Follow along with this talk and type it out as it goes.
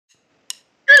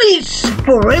Feliz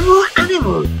forever and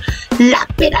ever. La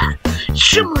Pera.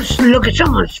 Somos lo que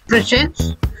somos.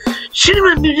 Presents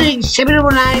Cinema Music 7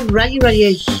 Live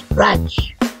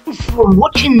RAYIRAJESHRAJ. For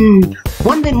watching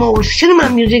one day more Cinema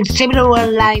Music 7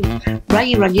 Live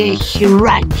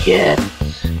RAYIRAJESHRAJ.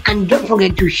 And don't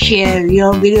forget to share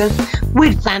your videos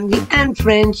with family and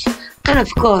friends, and of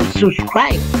course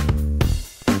subscribe.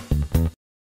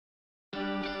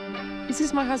 This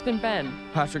is my husband, Ben.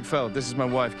 Patrick Feld, this is my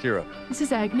wife, Kira. This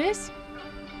is Agnes.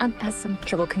 Anne has some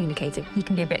trouble communicating. He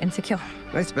can be a bit insecure.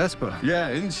 Nice Vespa. Yeah,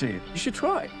 isn't she? You should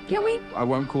try. Can we? I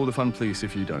won't call the fun police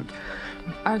if you don't.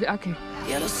 Okay.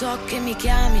 Io lo so che mi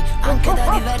chiami anche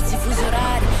da diversi fusi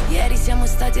orari. Ieri siamo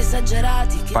stati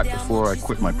esagerati. Back before I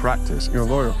quit my practice. You're a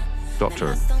lawyer.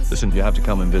 Doctor, listen, you have to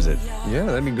come and visit. Yeah,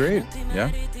 that'd be great. Yeah?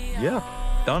 Yeah.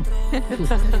 Done.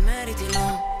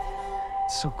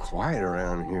 It's so quiet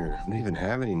around here. Don't even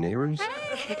have any neighbors.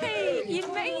 Hey, you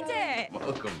made it!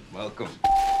 Welcome, welcome.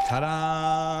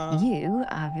 Ta-da! You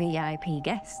are VIP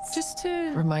guests. Just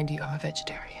to remind you, I'm a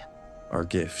vegetarian. Our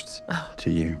gift to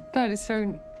you. That is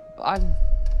so...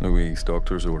 Louise,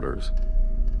 doctor's orders.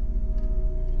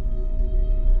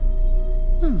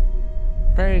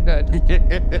 Very good.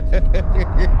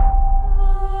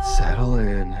 Settle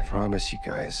in. I promise you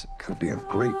guys, it could be a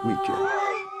great weekend.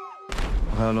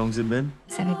 How long's it been?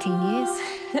 17 years.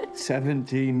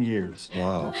 17 years.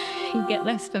 Wow. You get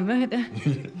less for murder.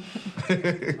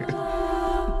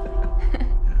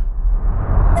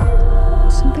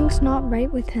 Something's not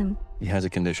right with him. He has a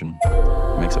condition.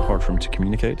 It makes it hard for him to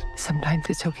communicate. Sometimes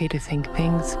it's okay to think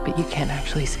things, but you can't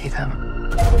actually say them.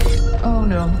 Oh,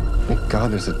 no. Thank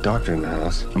God there's a doctor in the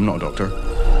house. I'm not a doctor.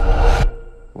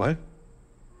 What?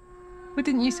 But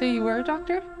didn't you say you were a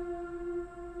doctor?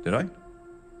 Did I?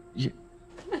 Yeah.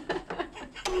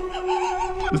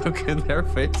 Look at their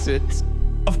faces.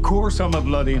 Of course I'm a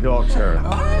bloody doctor.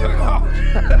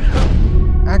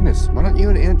 Agnes, why don't you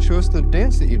and Aunt show us the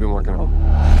dance that you've been working on?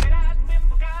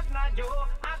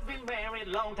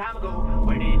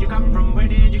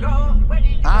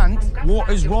 And what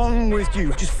is wrong with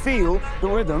you? Just feel the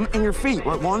rhythm in your feet.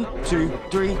 Right, 1, 2,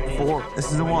 3, 4.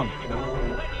 This is the one.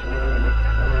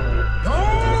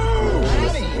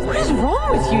 What is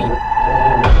wrong with you?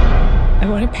 I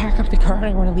want to pack up the car and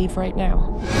I want to leave right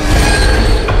now.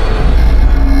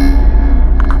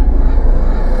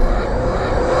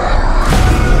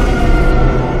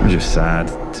 I'm just sad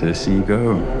to see you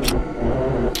go.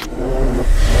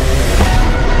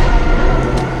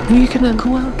 You can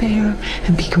go out there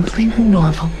and be completely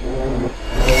normal.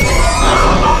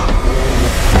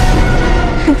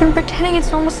 We've been pretending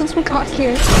it's normal since we got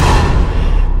here.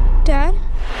 Dad?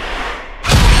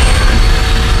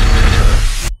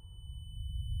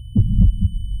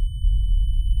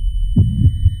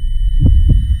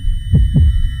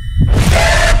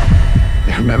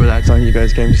 Remember that time you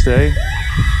guys came to stay?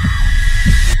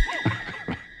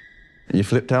 And you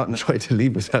flipped out and tried to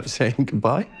leave without saying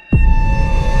goodbye?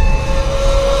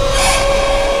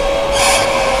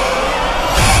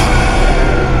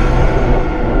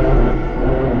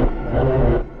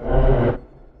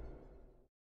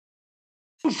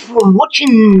 For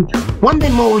watching one day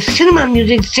more Cinema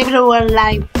Music 7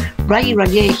 Live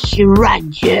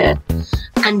RAYIRAJESHRAJ.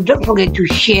 And don't forget to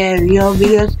share your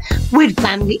videos with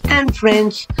family and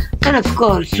friends, and of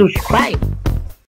course subscribe.